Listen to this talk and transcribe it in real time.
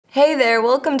Hey there,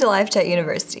 welcome to LiveChat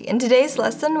University. In today's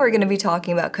lesson, we're going to be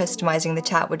talking about customizing the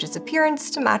chat widget's appearance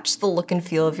to match the look and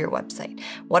feel of your website,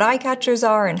 what eye catchers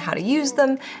are and how to use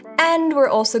them, and we're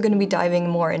also going to be diving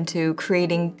more into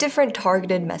creating different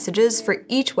targeted messages for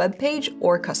each web page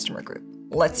or customer group.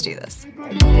 Let's do this.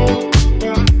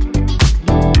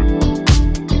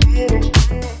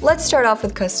 Let's start off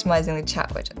with customizing the chat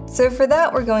widget. So for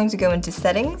that, we're going to go into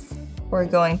Settings. We're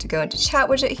going to go into Chat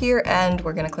Widget here, and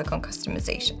we're going to click on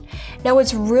Customization. Now,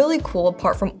 what's really cool,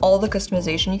 apart from all the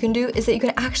customization you can do, is that you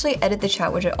can actually edit the chat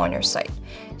widget on your site.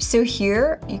 So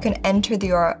here, you can enter the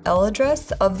URL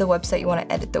address of the website you want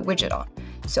to edit the widget on.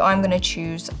 So I'm going to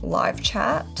choose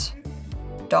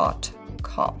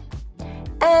livechat.com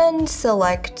and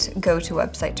select Go to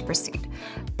Website to proceed.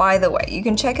 By the way, you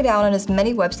can check it out on as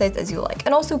many websites as you like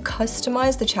and also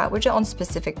customize the chat widget on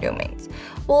specific domains.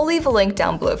 We'll leave a link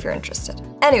down below if you're interested.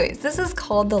 Anyways, this is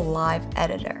called the Live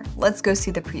Editor. Let's go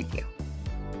see the preview.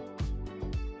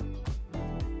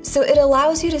 So it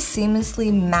allows you to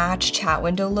seamlessly match chat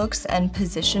window looks and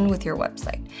position with your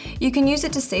website. You can use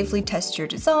it to safely test your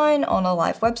design on a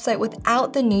live website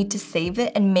without the need to save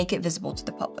it and make it visible to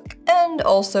the public, and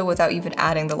also without even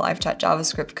adding the LiveChat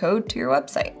JavaScript code to your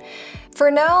website. For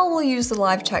now, we'll use the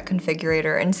LiveChat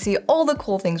configurator and see all the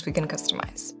cool things we can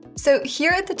customize. So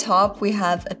here at the top, we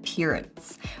have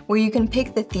Appearance, where you can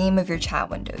pick the theme of your chat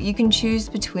window. You can choose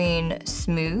between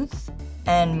Smooth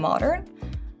and Modern.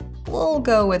 We'll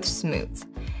go with Smooth.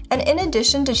 And in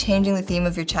addition to changing the theme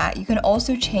of your chat, you can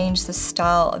also change the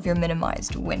style of your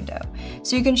minimized window.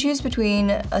 So you can choose between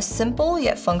a simple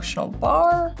yet functional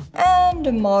bar and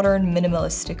a modern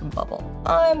minimalistic bubble.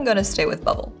 I'm gonna stay with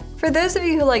bubble. For those of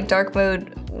you who like dark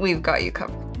mode, we've got you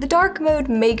covered. The dark mode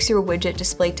makes your widget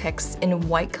display text in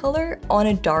white color on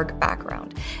a dark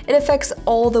background. It affects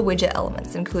all the widget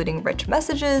elements, including rich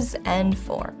messages and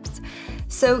forms.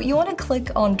 So you want to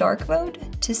click on dark mode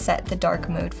to set the dark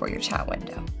mode for your chat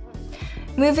window.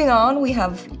 Moving on, we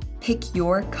have pick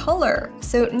your color.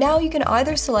 So now you can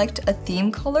either select a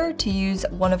theme color to use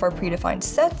one of our predefined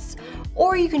sets,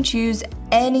 or you can choose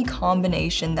any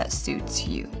combination that suits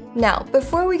you. Now,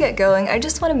 before we get going, I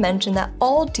just want to mention that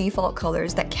all default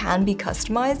colors that can be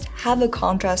customized have a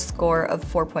contrast score of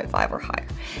 4.5 or higher.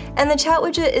 And the chat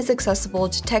widget is accessible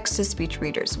to text-to-speech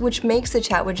readers, which makes the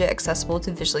chat widget accessible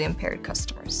to visually impaired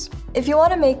customers. If you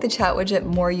want to make the chat widget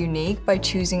more unique by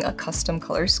choosing a custom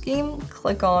color scheme,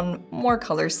 click on More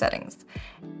Color Settings.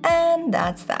 And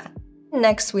that's that.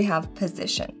 Next, we have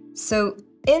Position. So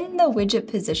in the widget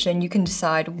position, you can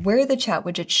decide where the chat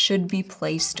widget should be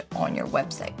placed on your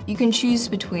website. You can choose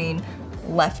between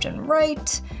left and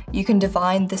right. You can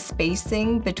define the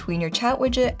spacing between your chat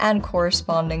widget and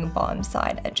corresponding bottom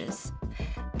side edges.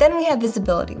 Then we have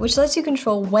visibility, which lets you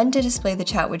control when to display the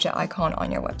chat widget icon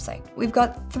on your website. We've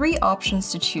got 3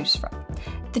 options to choose from.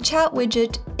 The chat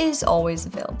widget is always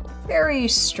available, very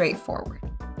straightforward.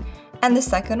 And the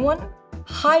second one,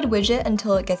 hide widget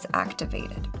until it gets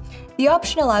activated. The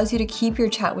option allows you to keep your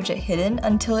chat widget hidden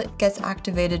until it gets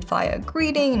activated via a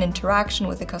greeting, an interaction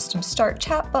with a custom start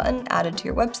chat button added to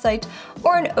your website,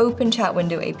 or an open chat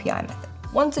window API method.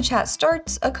 Once a chat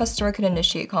starts, a customer can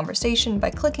initiate conversation by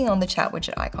clicking on the chat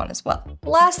widget icon as well.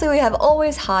 Lastly, we have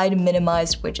always hide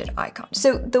minimized widget icon.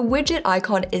 So the widget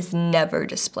icon is never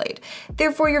displayed.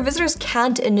 Therefore, your visitors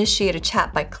can't initiate a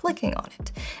chat by clicking on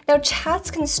it. Now, chats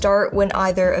can start when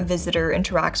either a visitor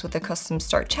interacts with a custom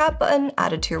start chat button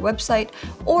added to your website,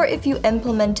 or if you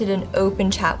implemented an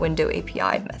open chat window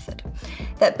API method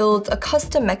that builds a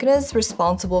custom mechanism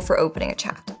responsible for opening a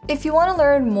chat. If you want to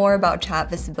learn more about chat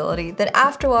visibility, then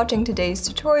after watching today's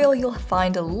tutorial, you'll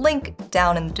find a link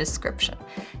down in the description.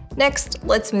 Next,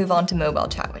 let's move on to mobile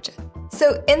chat widget.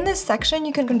 So in this section,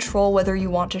 you can control whether you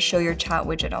want to show your chat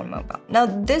widget on mobile. Now,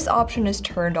 this option is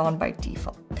turned on by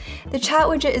default. The chat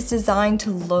widget is designed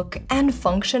to look and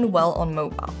function well on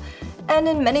mobile. And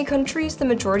in many countries, the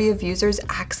majority of users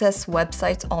access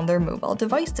websites on their mobile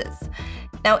devices.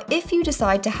 Now, if you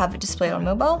decide to have it displayed on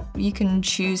mobile, you can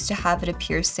choose to have it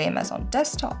appear same as on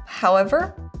desktop.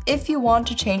 However, if you want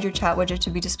to change your chat widget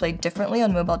to be displayed differently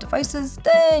on mobile devices,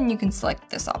 then you can select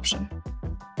this option.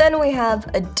 Then we have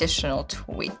additional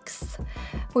tweaks,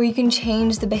 where you can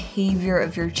change the behavior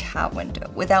of your chat window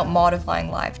without modifying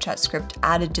LiveChat script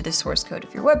added to the source code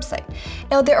of your website.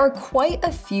 Now, there are quite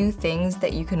a few things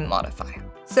that you can modify.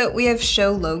 So we have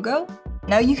Show Logo.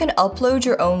 Now you can upload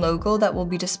your own logo that will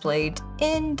be displayed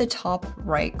in the top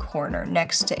right corner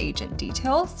next to agent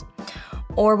details.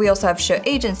 Or we also have Show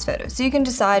Agent's Photo. So you can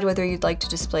decide whether you'd like to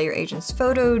display your agent's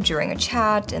photo during a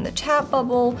chat, in the chat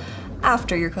bubble,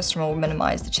 after your customer will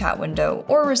minimize the chat window,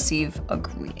 or receive a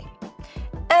greeting.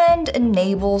 and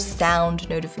enable sound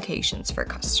notifications for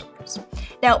customers.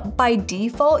 Now, by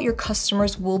default, your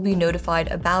customers will be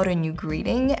notified about a new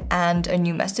greeting and a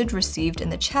new message received in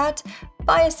the chat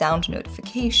by a sound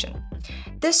notification.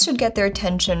 This should get their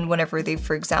attention whenever they,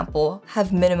 for example,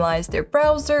 have minimized their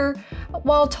browser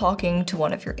while talking to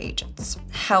one of your agents.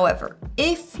 However,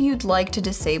 if you'd like to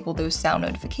disable those sound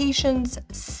notifications,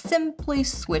 simply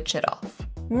switch it off.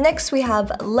 Next, we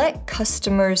have let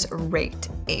customers rate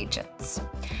agents.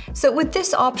 So with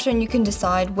this option, you can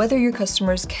decide whether your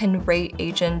customers can rate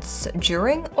agents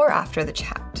during or after the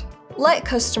chat. Let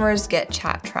customers get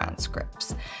chat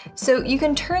transcripts. So you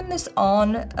can turn this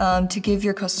on to give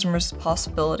your customers the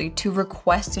possibility to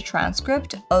request a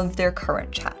transcript of their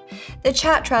current chat. The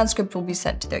chat transcript will be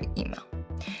sent to their email.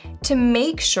 To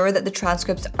make sure that the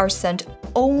transcripts are sent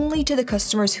only to the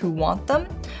customers who want them,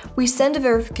 we send a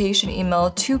verification email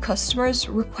to customers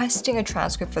requesting a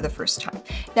transcript for the first time.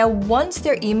 Now, once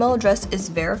their email address is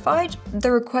verified,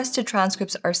 the requested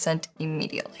transcripts are sent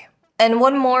immediately. And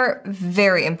one more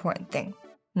very important thing,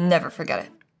 never forget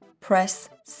it. Press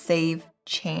Save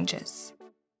Changes.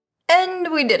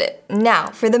 And we did it. Now,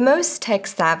 for the most tech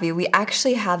savvy, we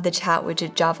actually have the Chat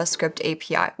Widget JavaScript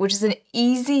API, which is an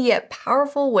easy yet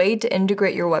powerful way to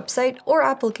integrate your website or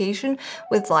application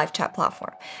with LiveChat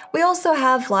platform. We also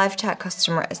have LiveChat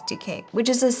Customer SDK, which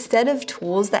is a set of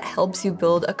tools that helps you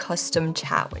build a custom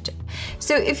chat widget.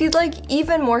 So if you'd like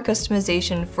even more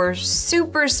customization for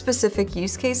super specific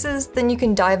use cases, then you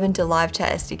can dive into LiveChat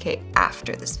SDK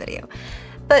after this video.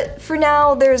 But for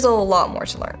now, there's a lot more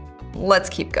to learn. Let's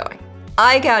keep going.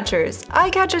 Eye catchers. Eye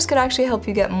catchers can actually help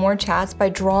you get more chats by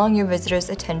drawing your visitors'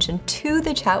 attention to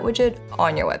the chat widget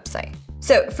on your website.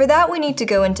 So for that, we need to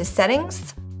go into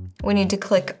settings, we need to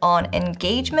click on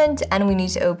engagement, and we need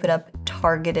to open up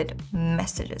targeted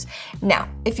messages. Now,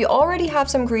 if you already have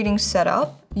some greetings set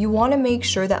up, you want to make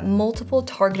sure that multiple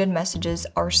targeted messages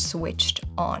are switched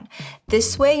on.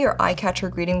 This way, your eye catcher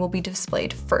greeting will be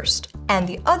displayed first, and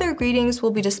the other greetings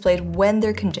will be displayed when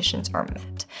their conditions are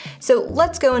met. So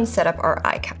let's go and set up our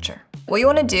eye catcher. What you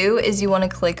want to do is you want to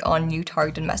click on New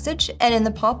Targeted Message, and in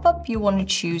the pop-up, you want to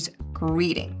choose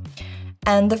Greeting.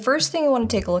 And the first thing you want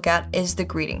to take a look at is the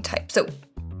greeting type. So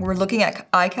we're looking at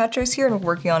eye catchers here and we're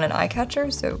working on an eye catcher,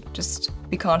 so just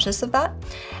be conscious of that.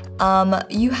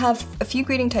 You have a few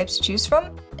greeting types to choose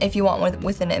from. If you want one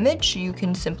with an image, you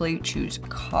can simply choose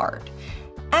card.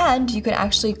 And you can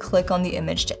actually click on the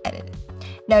image to edit it.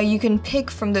 Now you can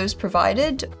pick from those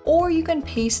provided, or you can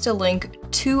paste a link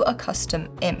to a custom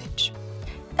image.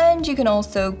 And you can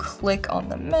also click on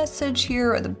the message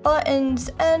here or the buttons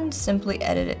and simply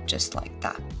edit it just like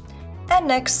that. And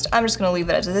next, I'm just gonna leave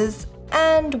it as it is,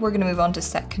 and we're gonna move on to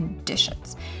set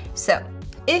conditions. So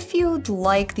if you'd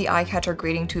like the eye catcher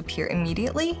greeting to appear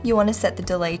immediately, you wanna set the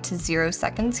delay to 0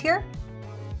 seconds here.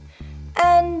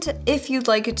 And if you'd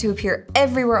like it to appear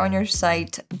everywhere on your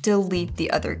site, delete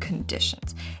the other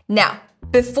conditions. Now,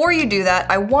 before you do that,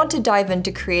 I want to dive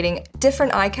into creating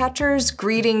different eye catchers,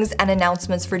 greetings, and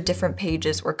announcements for different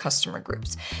pages or customer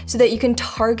groups so that you can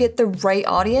target the right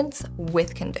audience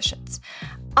with conditions.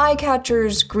 Eye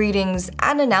catchers, greetings,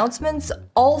 and announcements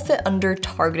all fit under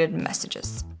targeted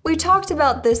messages. We talked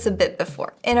about this a bit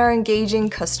before in our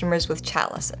engaging customers with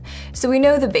chat lesson, so we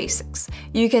know the basics.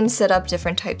 You can set up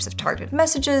different types of targeted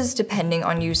messages depending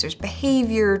on users'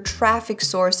 behavior, traffic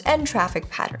source, and traffic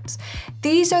patterns.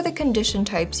 These are the condition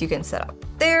types you can set up.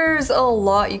 There's a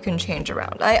lot you can change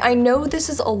around. I know this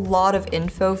is a lot of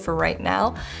info for right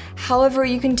now. However,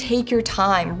 you can take your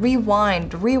time,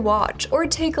 rewind, rewatch, or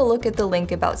take a look at the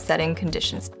link about setting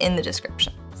conditions in the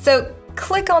description. So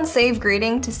click on Save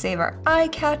Greeting to save our eye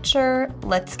catcher.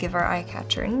 Let's give our eye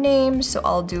catcher a name. So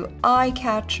I'll do eye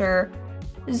catcher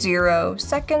 0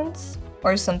 seconds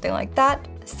or something like that.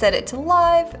 Set it to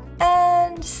live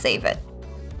and save it.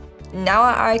 Now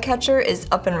our eye catcher is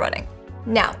up and running.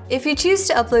 Now, if you choose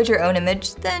to upload your own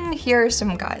image, then here are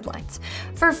some guidelines.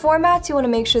 For formats, you want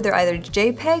to make sure they're either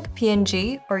JPEG,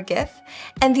 PNG, or GIF,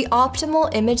 and the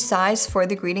optimal image size for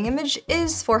the greeting image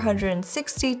is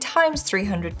 460 ×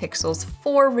 300 pixels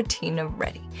for Retina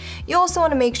ready. You also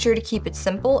want to make sure to keep it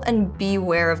simple and be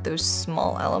aware of those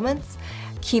small elements.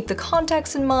 Keep the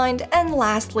context in mind, and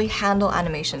lastly, handle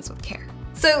animations with care.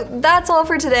 So that's all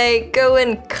for today. Go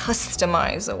and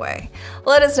customize away.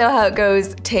 Let us know how it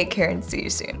goes. Take care and see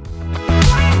you soon.